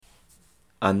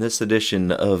On this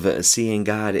edition of Seeing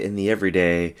God in the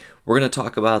Everyday, we're going to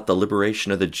talk about the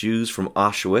liberation of the Jews from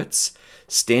Auschwitz,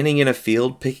 standing in a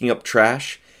field picking up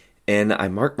trash, and I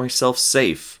mark myself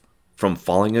safe from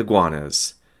falling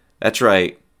iguanas. That's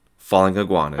right, falling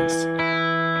iguanas.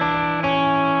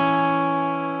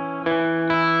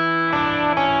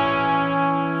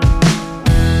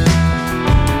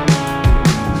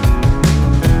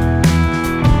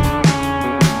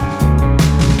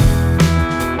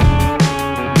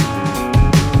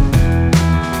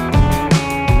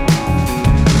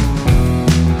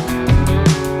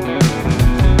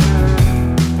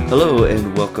 Hello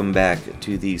and welcome back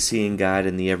to the Seeing God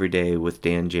in the Everyday with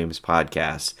Dan James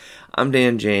podcast. I'm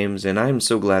Dan James and I'm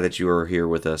so glad that you are here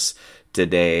with us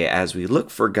today as we look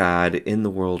for God in the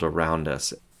world around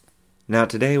us. Now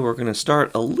today we're going to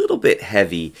start a little bit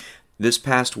heavy. This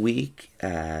past week,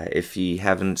 if you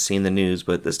haven't seen the news,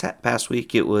 but this past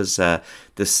week it was the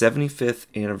 75th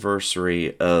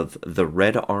anniversary of the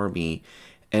Red Army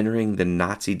entering the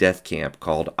Nazi death camp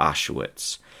called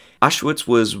Auschwitz. Auschwitz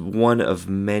was one of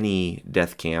many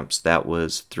death camps that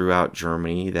was throughout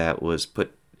Germany that was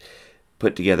put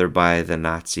together by the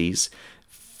Nazis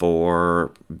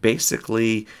for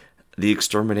basically the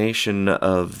extermination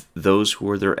of those who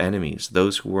were their enemies,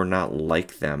 those who were not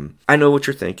like them. I know what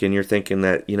you're thinking. You're thinking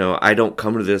that, I don't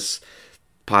come to this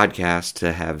podcast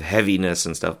to have heaviness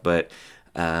and stuff, but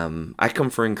I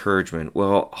come for encouragement.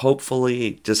 Well,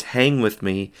 hopefully, just hang with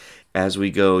me as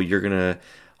we go. You're going to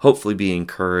hopefully be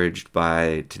encouraged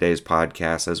by today's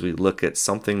podcast as we look at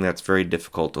something that's very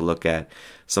difficult to look at,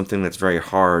 something that's very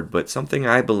hard, but something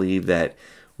I believe that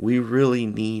we really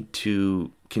need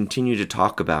to continue to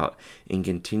talk about and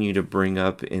continue to bring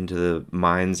up into the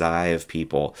mind's eye of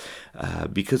people,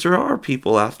 because there are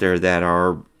people out there that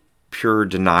are pure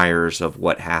deniers of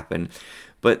what happened,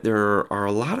 but there are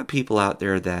a lot of people out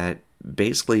there that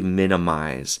basically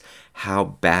minimize how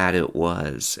bad it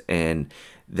was, and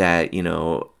that,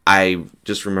 I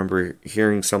just remember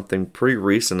hearing something pretty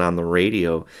recent on the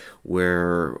radio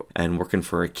and working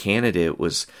for a candidate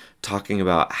was talking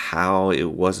about how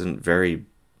it wasn't very,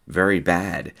 very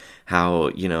bad. How,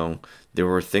 there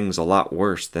were things a lot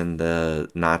worse than the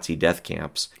Nazi death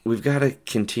camps. We've got to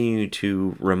continue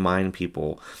to remind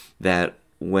people that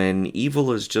when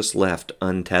evil is just left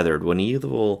untethered, when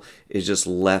evil is just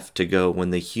left to go,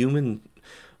 when the human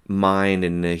mind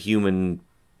and the human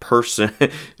person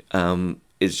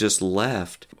is just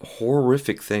left,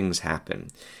 horrific things happen.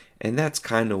 And that's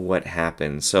kind of what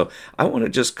happened. So I want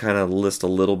to just kind of list a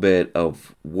little bit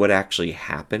of what actually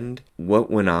happened,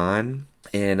 what went on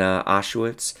in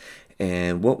Auschwitz,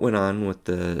 and what went on with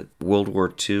the World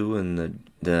War II and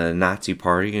the Nazi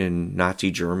Party in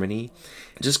Nazi Germany.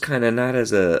 Just kind of not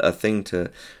as a thing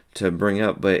to bring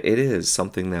up, but it is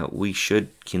something that we should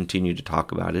continue to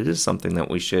talk about. It is something that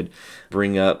we should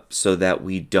bring up so that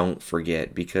we don't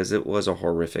forget, because it was a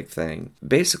horrific thing.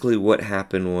 Basically, what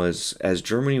happened was, as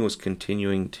Germany was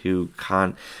continuing to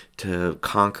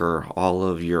conquer all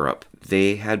of Europe,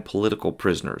 they had political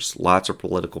prisoners, lots of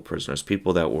political prisoners,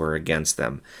 people that were against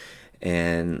them,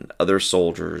 and other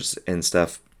soldiers and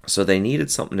stuff. So they needed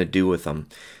something to do with them.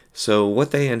 So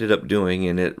what they ended up doing,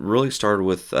 and it really started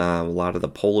with a lot of the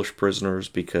Polish prisoners,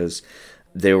 because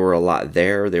there were a lot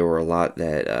there. There were a lot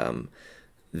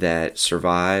that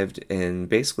survived. And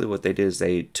basically what they did is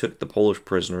they took the Polish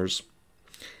prisoners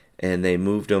and they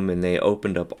moved them and they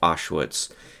opened up Auschwitz.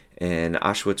 And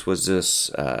Auschwitz was this,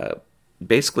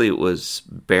 basically it was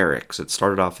barracks. It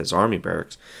started off as army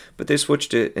barracks, but they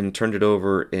switched it and turned it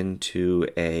over into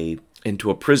a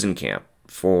prison camp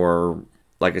for,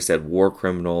 like I said, war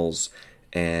criminals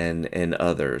and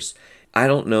others. I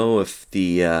don't know if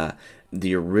the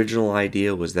original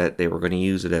idea was that they were going to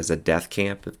use it as a death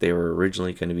camp, if they were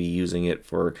originally going to be using it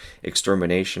for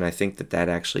extermination. I think that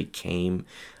actually came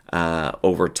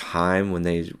over time when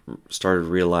they started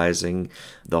realizing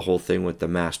the whole thing with the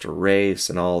master race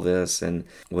and all this, and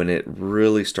when it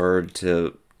really started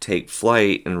to take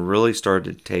flight and really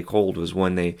started to take hold was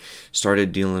when they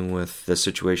started dealing with the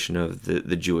situation of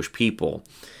the Jewish people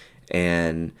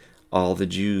and all the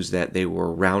Jews that they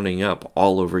were rounding up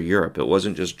all over Europe. It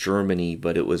wasn't just Germany,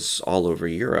 but it was all over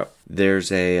Europe.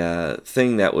 There's a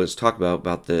thing that was talked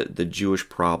about the Jewish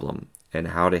problem and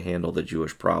how to handle the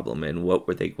Jewish problem and what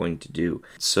were they going to do.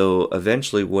 So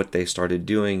eventually what they started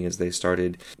doing is they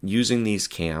started using these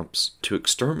camps to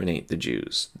exterminate the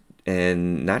Jews.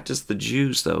 And not just the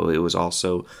Jews, though. It was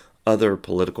also other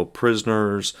political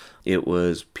prisoners. It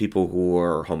was people who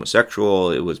were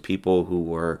homosexual. It was people who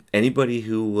were anybody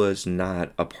who was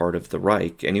not a part of the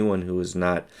Reich, anyone who was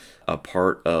not a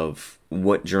part of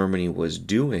what Germany was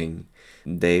doing.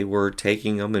 they were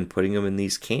taking them and putting them in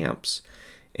these camps.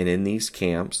 And in these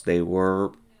camps, they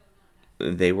were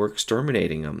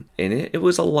exterminating them. And it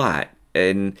was a lot.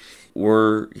 And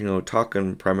we're,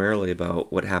 talking primarily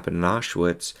about what happened in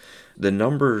Auschwitz. The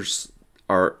numbers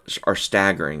are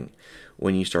staggering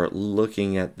when you start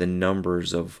looking at the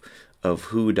numbers of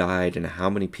who died and how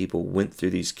many people went through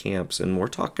these camps. And we're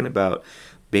talking about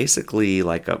basically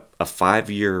like a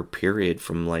 5-year period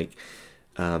from like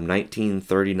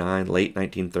 1939, late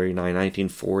 1939,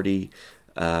 1940,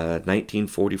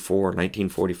 1944,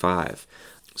 1945.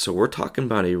 So we're talking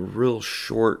about a real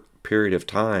short period of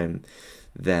time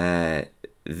that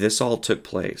this all took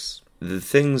place. The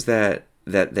things that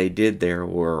they did there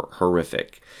were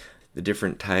horrific. The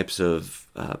different types of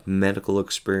medical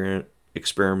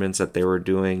experiments that they were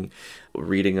doing,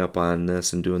 reading up on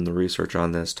this and doing the research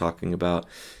on this, talking about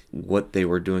what they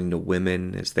were doing to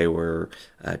women as they were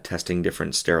testing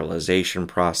different sterilization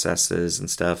processes and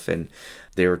stuff. And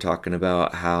they were talking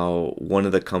about how one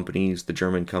of the companies, the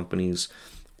German companies,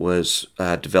 was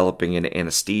developing an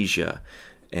anesthesia,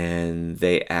 and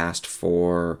they asked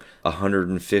for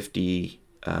 150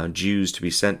 Jews to be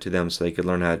sent to them so they could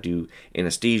learn how to do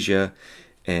anesthesia.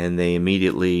 And they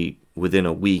immediately, within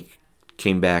a week,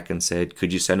 came back and said,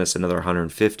 could you send us another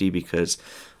 150, because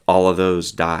all of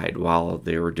those died while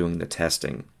they were doing the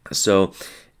testing. So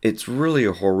it's really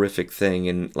a horrific thing.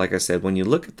 And like I said, when you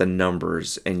look at the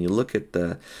numbers and you look at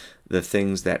the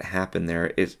things that happen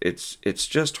there, it's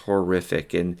just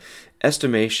horrific. And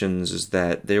estimations is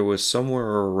that there was somewhere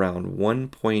around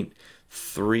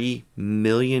 1.3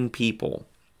 million people.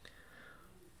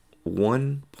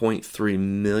 1.3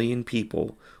 million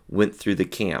people went through the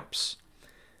camps,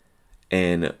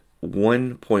 and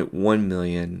 1.1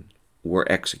 million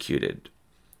were executed.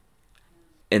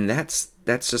 And that's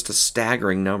just a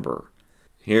staggering number.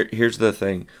 Here's the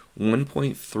thing.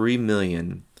 1.3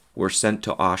 million were sent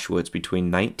to Auschwitz between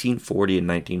 1940 and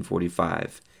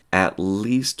 1945. At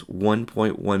least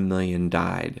 1.1 million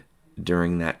died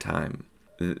during that time.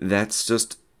 That's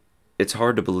just, it's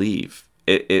hard to believe.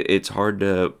 It's hard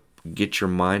to get your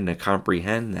mind to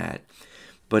comprehend that.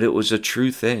 But it was a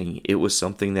true thing. It was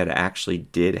something that actually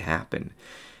did happen.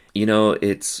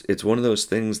 It's one of those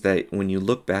things that when you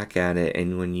look back at it,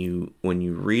 and when you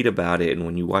read about it, and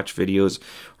when you watch videos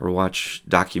or watch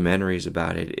documentaries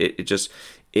about it,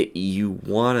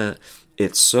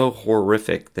 it's so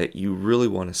horrific that you really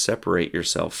want to separate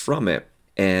yourself from it.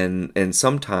 And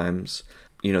sometimes,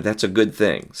 that's a good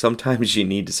thing. Sometimes you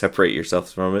need to separate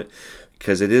yourself from it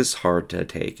because it is hard to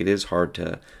take. It is hard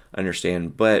to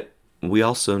understand. But we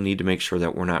also need to make sure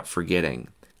that we're not forgetting.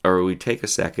 Or we take a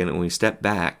second and we step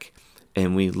back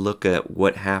and we look at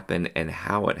what happened and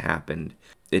how it happened.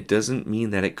 It doesn't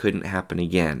mean that it couldn't happen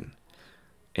again.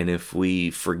 And if we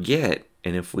forget,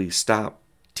 and if we stop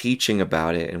teaching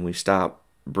about it, and we stop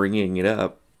bringing it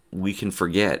up, we can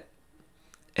forget.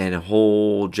 And a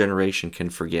whole generation can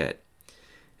forget.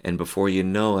 And before you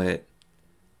know it,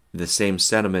 the same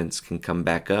sentiments can come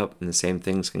back up, and the same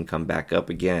things can come back up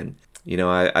again.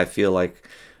 I feel like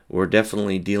we're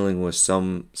definitely dealing with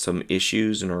some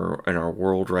issues in our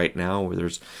world right now where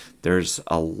there's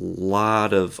a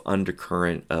lot of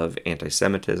undercurrent of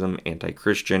anti-Semitism,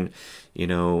 anti-Christian.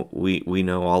 We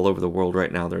know all over the world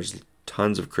right now there's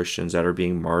tons of Christians that are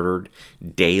being martyred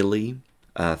daily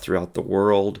throughout the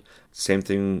world. Same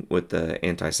thing with the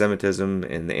anti-Semitism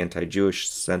and the anti-Jewish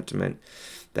sentiment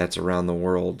that's around the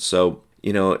world. So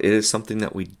it is something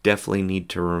that we definitely need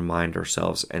to remind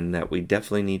ourselves, and that we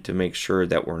definitely need to make sure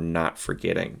that we're not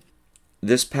forgetting.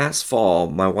 This past fall,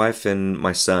 my wife and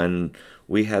my son,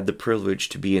 we had the privilege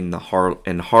to be in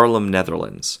Haarlem,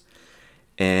 Netherlands.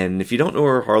 And if you don't know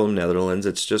where Haarlem, Netherlands,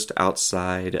 it's just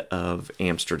outside of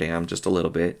Amsterdam, just a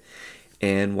little bit.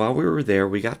 And while we were there,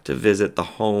 we got to visit the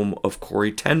home of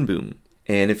Corrie ten Boom.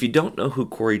 And if you don't know who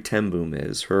Corrie ten Boom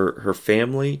is, her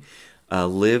family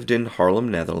lived in Haarlem,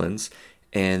 Netherlands,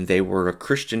 and they were a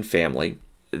Christian family.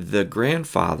 The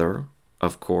grandfather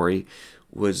of Corrie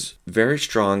was very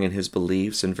strong in his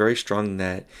beliefs, and very strong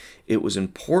that it was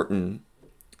important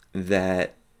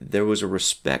that there was a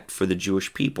respect for the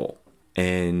Jewish people,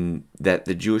 and that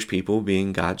the Jewish people,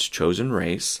 being God's chosen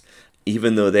race,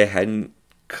 even though they hadn't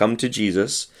come to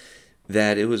Jesus,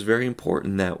 that it was very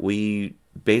important that we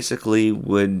basically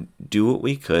would do what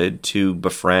we could to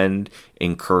befriend,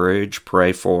 encourage,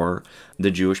 pray for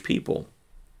the Jewish people.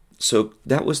 So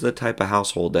that was the type of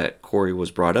household that Corrie was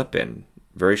brought up in.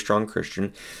 Very strong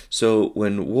Christian. So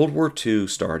when World War II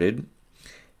started,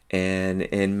 and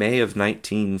in May of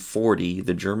 1940,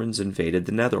 the Germans invaded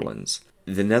the Netherlands.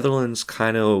 The Netherlands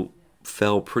kind of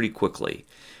fell pretty quickly.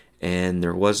 and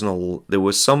there was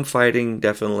some fighting,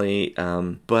 definitely,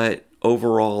 but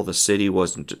overall the city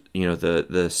wasn't,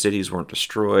 the cities weren't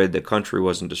destroyed, the country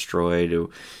wasn't destroyed.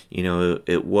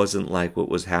 It wasn't like what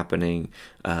was happening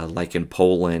like in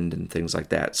Poland and things like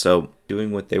that. So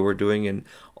doing what they were doing in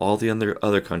all the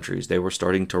other countries, they were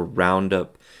starting to round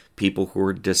up people who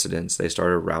were dissidents. They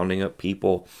started rounding up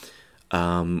people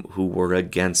who were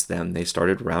against them. They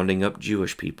started rounding up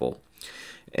Jewish people.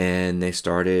 And they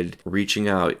started reaching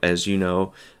out. As you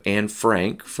know, Anne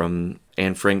Frank from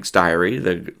Anne Frank's diary,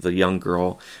 the young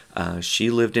girl, she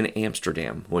lived in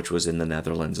Amsterdam, which was in the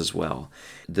Netherlands as well.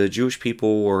 The Jewish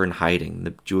people were in hiding.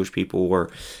 The Jewish people were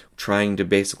trying to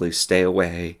basically stay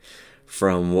away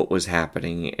from what was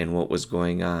happening and what was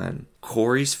going on.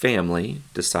 Corrie's family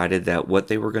decided that what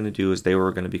they were going to do is they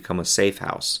were going to become a safe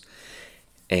house.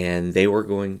 And they were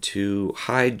going to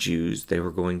hide Jews. They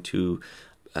were going to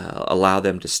allow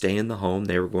them to stay in the home.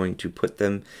 They were going to put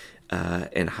them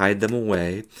and hide them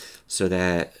away so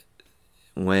that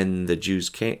when the Jews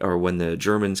came, or when the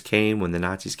Germans came, when the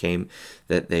Nazis came,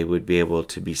 that they would be able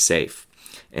to be safe.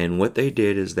 And what they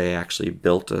did is they actually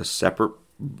built a separate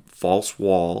false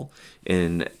wall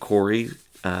in Corrie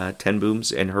ten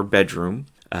Boom's in her bedroom.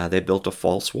 They built a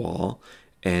false wall,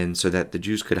 and so that the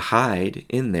Jews could hide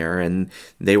in there, and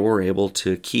they were able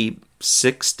to keep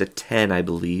 6 to 10, I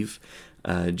believe,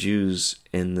 Jews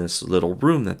in this little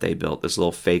room that they built, this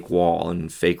little fake wall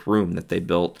and fake room that they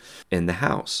built in the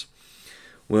house.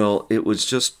 Well, it was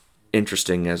just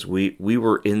interesting as we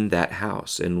were in that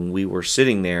house and we were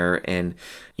sitting there, and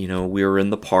we were in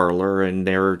the parlor, and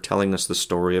they were telling us the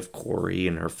story of Corrie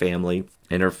and her family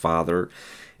and her father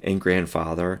and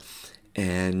grandfather,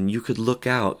 and you could look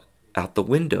out the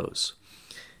windows.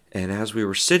 And as we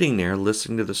were sitting there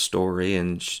listening to the story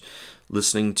and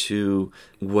listening to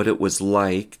what it was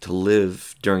like to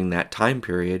live during that time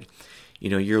period,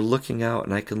 you're looking out,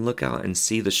 and I can look out and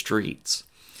see the streets.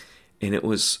 And it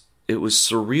was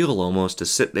surreal almost to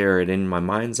sit there and in my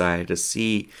mind's eye to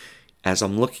see, as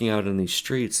I'm looking out in these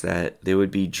streets, that there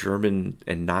would be German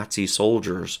and Nazi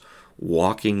soldiers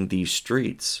walking these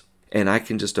streets. And I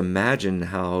can just imagine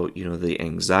how, the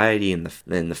anxiety and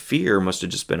the fear must have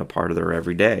just been a part of their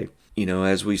everyday.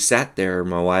 As we sat there,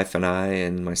 my wife and I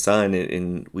and my son,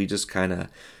 and we just kind of,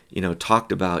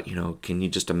 talked about, can you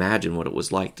just imagine what it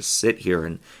was like to sit here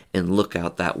and look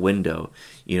out that window,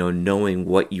 knowing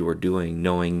what you were doing,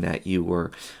 knowing that you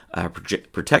were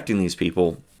protecting these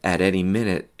people. At any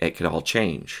minute, it could all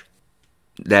change.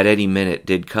 That any minute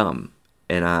did come.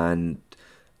 And on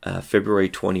February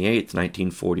 28th,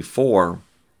 1944,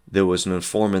 there was an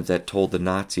informant that told the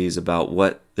Nazis about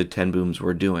what the ten Booms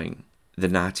were doing. The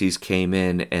Nazis came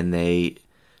in and they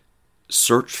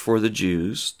searched for the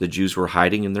Jews. The Jews were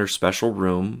hiding in their special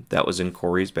room that was in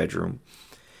Corrie's bedroom,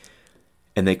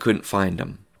 and they couldn't find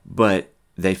them. But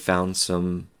they found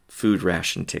some food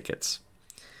ration tickets.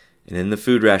 And in the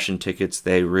food ration tickets,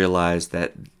 they realized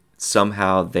that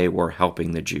somehow they were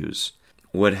helping the Jews.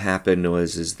 What happened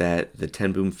is that the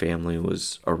ten Boom family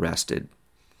was arrested,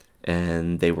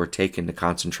 and they were taken to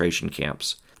concentration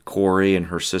camps. Corrie and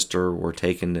her sister were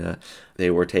taken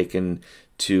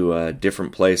to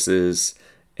different places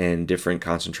and different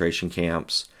concentration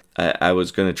camps. I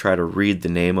was going to try to read the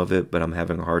name of it, but I'm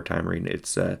having a hard time reading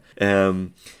it.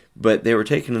 But they were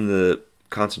taken in the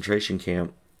concentration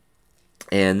camp,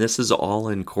 and this is all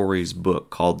in Corrie's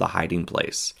book called The Hiding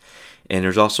Place. And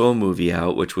there's also a movie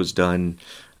out, which was done,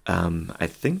 I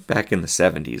think, back in the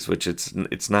 70s, which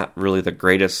it's not really the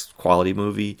greatest quality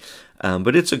movie,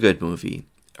 but it's a good movie.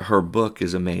 Her book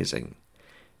is amazing.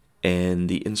 And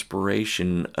the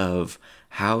inspiration of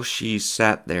how she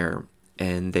sat there,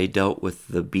 and they dealt with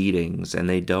the beatings, and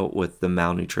they dealt with the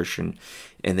malnutrition,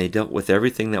 and they dealt with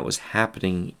everything that was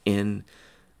happening in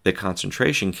the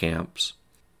concentration camps.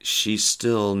 She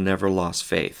still never lost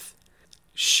faith.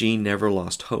 She never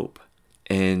lost hope.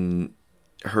 And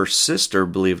her sister,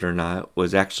 believe it or not,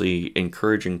 was actually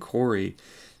encouraging Corrie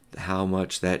how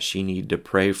much that she needed to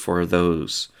pray for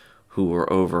those who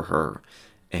were over her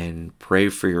and pray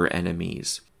for your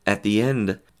enemies. At the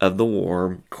end of the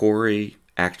war, Corrie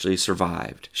actually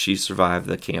survived. She survived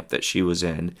the camp that she was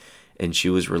in, and she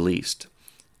was released.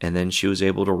 And then she was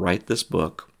able to write this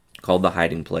book called The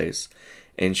Hiding Place.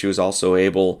 And she was also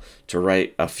able to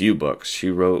write a few books.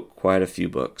 She wrote quite a few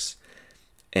books.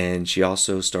 And she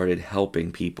also started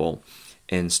helping people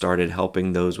and started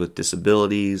helping those with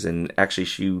disabilities. And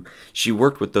actually, she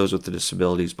worked with those with the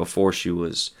disabilities before she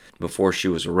was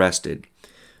arrested.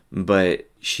 But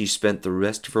she spent the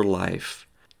rest of her life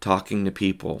talking to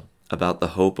people about the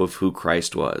hope of who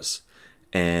Christ was.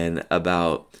 and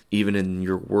about even in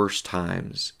your worst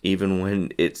times, even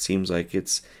when it seems like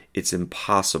it's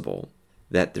impossible,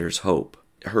 that there's hope.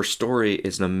 Her story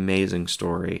is an amazing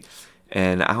story,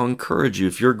 and I'll encourage you,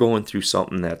 if you're going through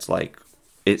something that's like,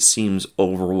 it seems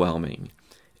overwhelming,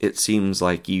 it seems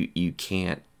like you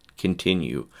can't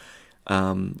continue,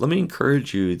 let me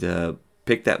encourage you to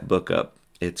pick that book up.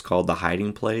 It's called The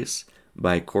Hiding Place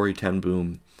by Corrie ten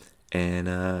Boom, and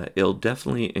it'll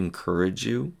definitely encourage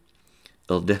you.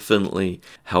 It'll definitely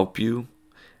help you,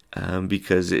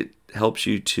 because it helps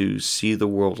you to see the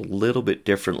world a little bit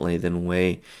differently than the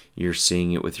way you're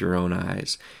seeing it with your own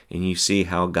eyes. And you see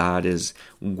how God is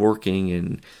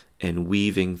working and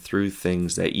weaving through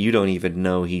things that you don't even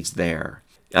know He's there.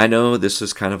 I know this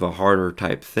is kind of a harder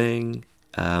type thing,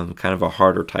 kind of a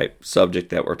harder type subject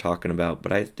that we're talking about,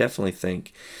 but I definitely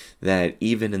think that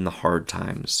even in the hard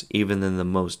times, even in the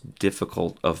most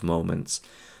difficult of moments,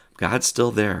 God's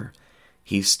still there.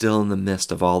 He's still in the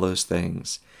midst of all those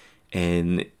things.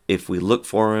 And if we look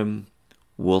for Him,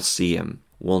 we'll see Him.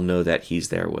 We'll know that He's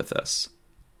there with us.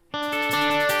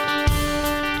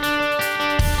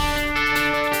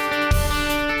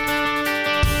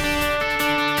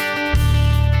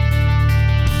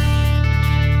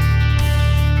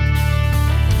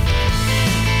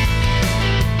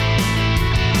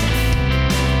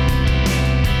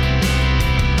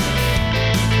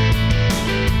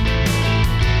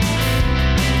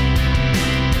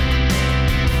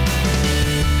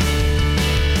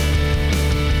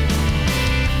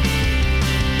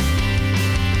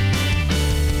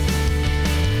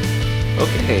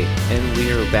 Okay, and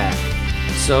we are back.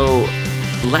 So,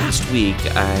 last week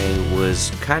I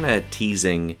was kind of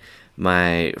teasing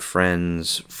my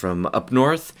friends from up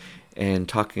north and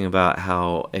talking about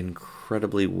how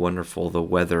incredibly wonderful the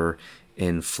weather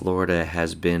in Florida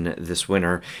has been this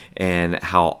winter and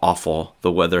how awful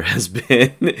the weather has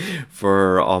been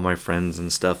for all my friends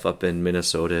and stuff up in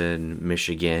Minnesota and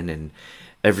Michigan and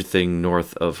everything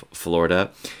north of Florida.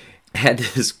 Had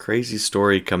this crazy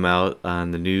story come out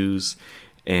on the news,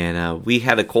 and we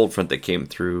had a cold front that came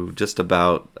through just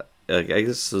about, I guess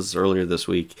this was earlier this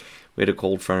week. We had a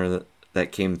cold front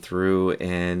that came through,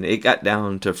 and it got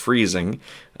down to freezing.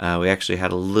 We actually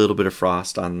had a little bit of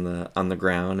frost on the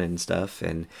ground and stuff,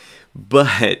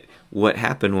 but what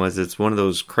happened was it's one of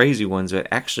those crazy ones that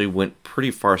actually went pretty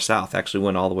far south, actually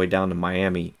went all the way down to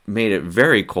Miami. Made it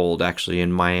very cold actually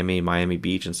in Miami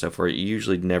Beach and stuff, where it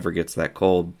usually never gets that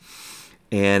cold.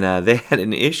 And they had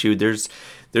an issue. There's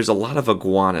a lot of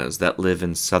iguanas that live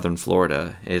in southern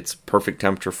Florida. It's perfect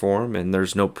temperature for them, and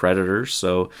there's no predators,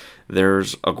 so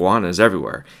there's iguanas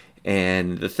everywhere.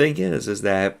 And the thing is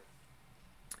that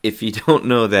if you don't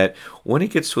know that when it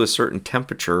gets to a certain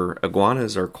temperature,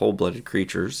 iguanas are cold-blooded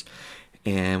creatures,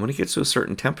 and when it gets to a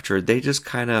certain temperature, they just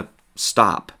kind of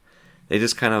stop. They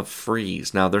just kind of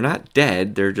freeze. Now, they're not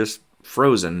dead, they're just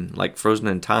frozen, like frozen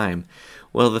in time.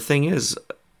 Well, the thing is,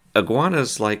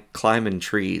 iguanas like climb in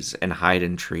trees and hide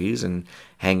in trees and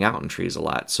hang out in trees a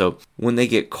lot. So when they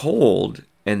get cold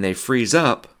and they freeze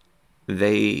up,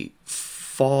 they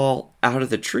fall out of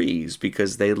the trees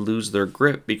because they lose their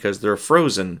grip because they're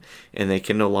frozen and they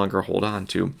can no longer hold on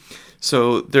to.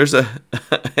 So there's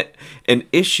an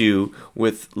issue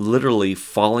with literally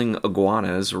falling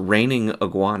iguanas, raining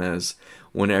iguanas,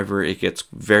 whenever it gets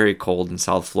very cold in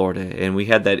South Florida. And we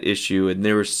had that issue, and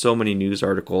there were so many news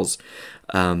articles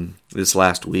this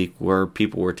last week where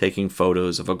people were taking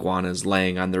photos of iguanas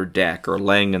laying on their deck or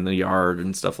laying in the yard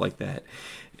and stuff like that.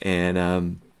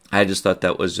 And I just thought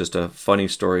that was just a funny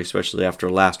story, especially after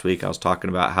last week. I was talking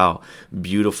about how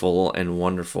beautiful and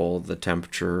wonderful the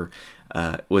temperature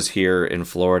was here in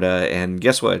Florida. And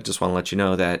guess what? I just want to let you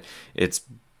know that it's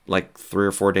like 3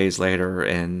 or 4 days later,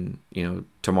 and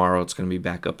tomorrow it's going to be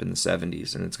back up in the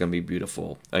 70s, and it's going to be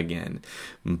beautiful again.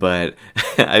 But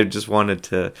I just wanted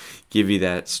to give you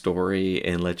that story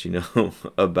and let you know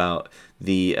about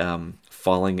the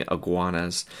falling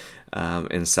iguanas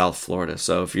in South Florida.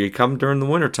 So if you come during the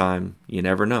wintertime, you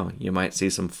never know. You might see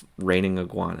some raining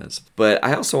iguanas. But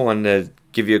I also wanted to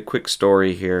give you a quick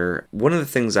story here. One of the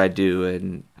things I do,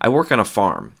 and I work on a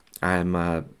farm. I'm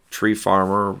a tree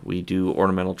farmer. We do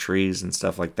ornamental trees and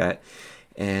stuff like that.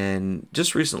 And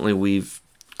just recently we've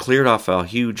cleared off a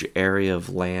huge area of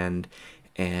land,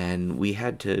 and we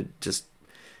had to just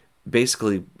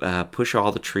basically push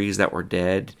all the trees that were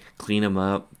dead, clean them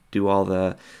up, do all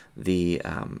the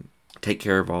take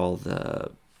care of all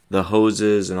the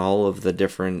hoses and all of the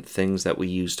different things that we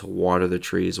use to water the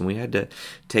trees, and we had to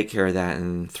take care of that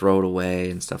and throw it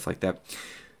away and stuff like that.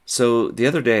 So the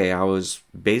other day I was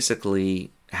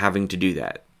basically having to do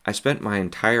that. I spent my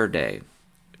entire day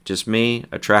Just me,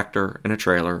 a tractor, and a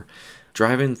trailer,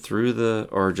 driving through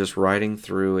or just riding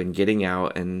through and getting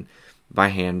out and by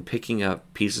hand picking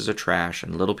up pieces of trash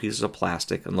and little pieces of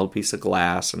plastic and little pieces of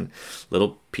glass and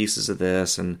little pieces of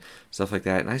this and stuff like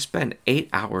that. And I spent 8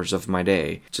 hours of my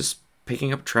day just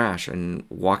picking up trash and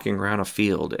walking around a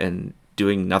field and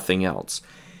doing nothing else.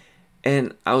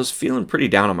 And I was feeling pretty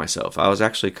down on myself. I was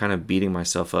actually kind of beating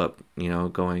myself up,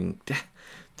 going,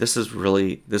 this is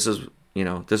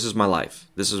my life.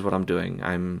 This is what I'm doing.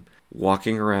 I'm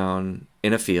walking around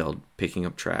in a field picking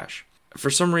up trash. For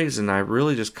some reason, I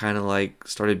really just kind of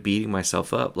started beating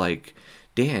myself up. Like,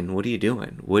 Dan, what are you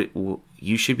doing? What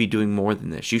you should be doing more than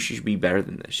this. You should be better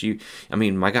than this.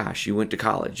 My gosh, you went to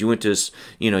college. You went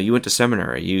to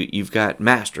seminary. You've got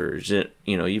masters.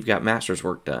 You've got master's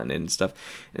work done and stuff.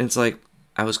 And it's like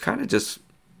I was kind of just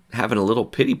having a little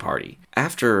pity party.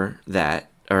 After that,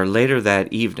 or later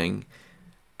that evening,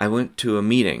 I went to a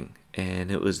meeting,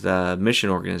 and it was the mission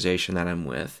organization that I'm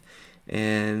with.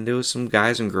 And there was some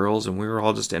guys and girls, and we were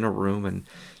all just in a room and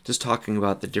just talking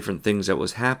about the different things that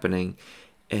was happening.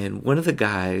 And one of the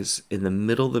guys in the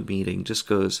middle of the meeting just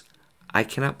goes, I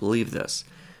cannot believe this.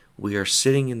 We are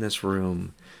sitting in this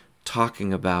room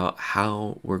talking about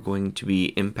how we're going to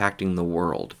be impacting the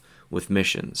world with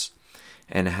missions,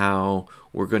 and how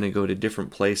we're going to go to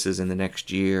different places in the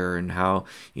next year, and how,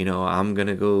 I'm going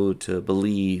to go to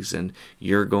Belize, and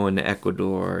you're going to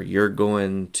Ecuador, you're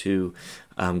going to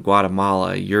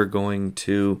Guatemala, you're going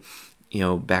to,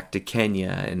 back to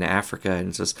Kenya and Africa. And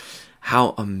it's just,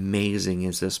 how amazing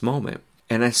is this moment?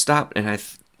 And I stopped and I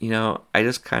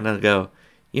just kind of go,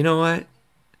 you know what?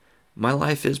 My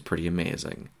life is pretty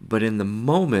amazing. But in the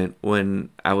moment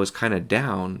when I was kind of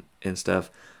down and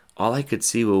stuff, all I could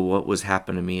see was what was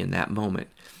happening to me in that moment.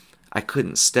 I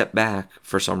couldn't step back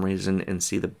for some reason and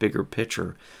see the bigger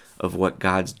picture of what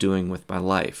God's doing with my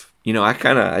life.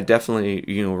 I definitely,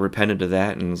 repented of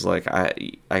that and was like, I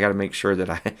got to make sure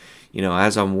that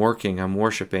as I'm working, I'm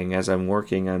worshiping, as I'm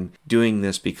working, I'm doing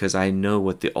this because I know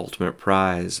what the ultimate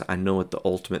prize, I know what the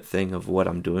ultimate thing of what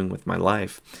I'm doing with my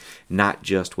life, not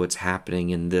just what's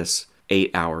happening in this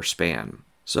 8-hour span.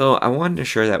 So I wanted to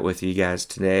share that with you guys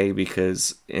today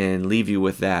and leave you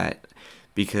with that,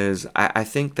 because I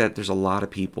think that there's a lot of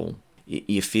people,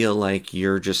 you feel like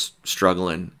you're just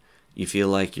struggling. You feel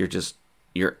like you're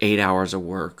 8 hours of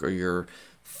work, or you're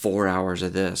 4 hours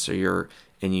of this, and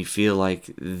you feel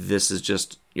like this is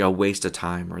just a waste of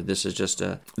time, or this is just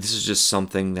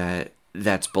something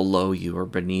that's below you or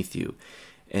beneath you.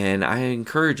 And I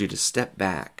encourage you to step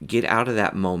back, get out of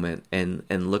that moment, and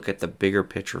look at the bigger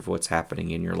picture of what's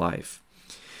happening in your life.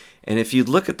 And if you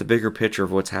look at the bigger picture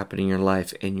of what's happening in your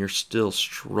life and you're still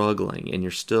struggling and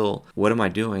you're still, what am I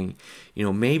doing?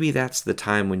 Maybe that's the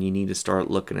time when you need to start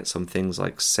looking at some things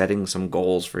like setting some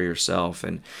goals for yourself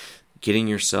and getting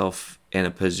yourself in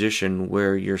a position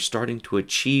where you're starting to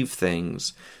achieve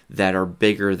things that are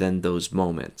bigger than those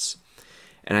moments.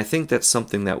 And I think that's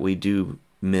something that we do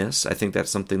miss. I think that's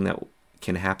something that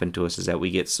can happen to us, is that we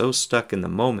get so stuck in the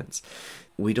moments,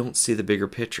 we don't see the bigger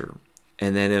picture.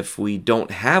 And then if we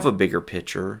don't have a bigger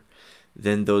picture,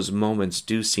 then those moments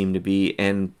do seem to be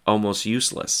almost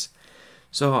useless.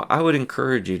 So I would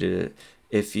encourage you to,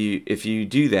 if you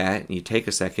do that, and you take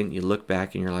a second, you look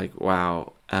back and you're like,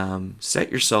 wow,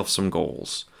 set yourself some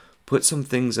goals. Put some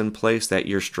things in place that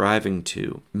you're striving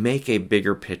to. Make a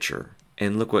bigger picture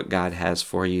and look what God has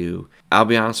for you. I'll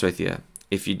be honest with you.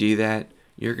 If you do that,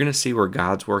 you're going to see where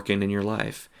God's working in your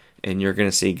life, and you're going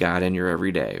to see God in your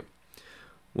everyday.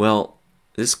 Well,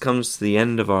 this comes to the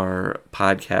end of our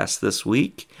podcast this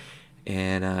week,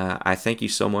 and I thank you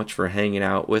so much for hanging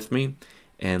out with me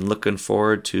and looking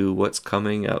forward to what's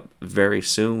coming up very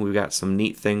soon. We've got some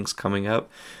neat things coming up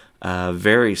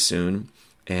very soon,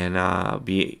 and I'll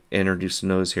be introducing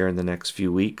those here in the next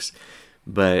few weeks.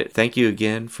 But thank you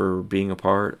again for being a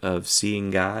part of Seeing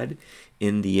God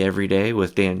in the Everyday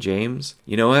with Dan James.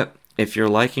 You know what? If you're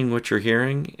liking what you're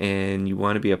hearing and you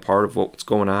want to be a part of what's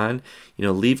going on,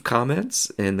 leave comments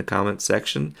in the comments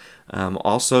section.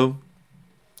 Also,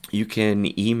 you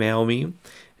can email me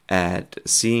at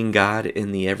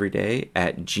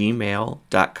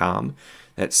seeinggodintheeveryday@gmail.com.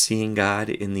 That's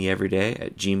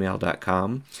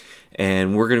seeinggodintheeveryday@gmail.com.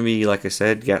 And we're going to be, like I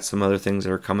said, got some other things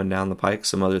that are coming down the pike,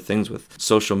 some other things with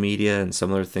social media and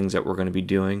some other things that we're going to be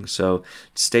doing. So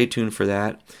stay tuned for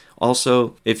that.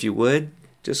 Also, if you would,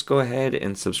 just go ahead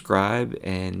and subscribe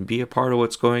and be a part of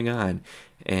what's going on.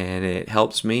 And it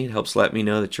helps me. It helps let me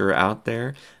know that you're out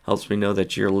there. Helps me know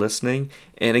that you're listening.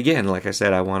 And again, like I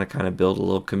said, I want to kind of build a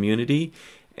little community.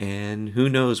 And who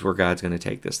knows where God's going to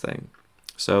take this thing.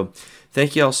 So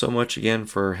thank you all so much again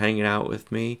for hanging out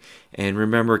with me. And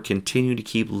remember, continue to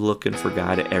keep looking for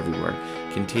God everywhere.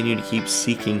 Continue to keep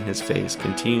seeking His face.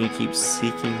 Continue to keep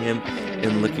seeking Him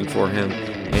and looking for Him.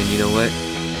 And you know what?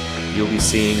 You'll be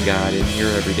seeing God in here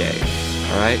every day.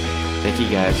 All right? Thank you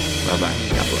guys.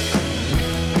 Bye-bye. God bless.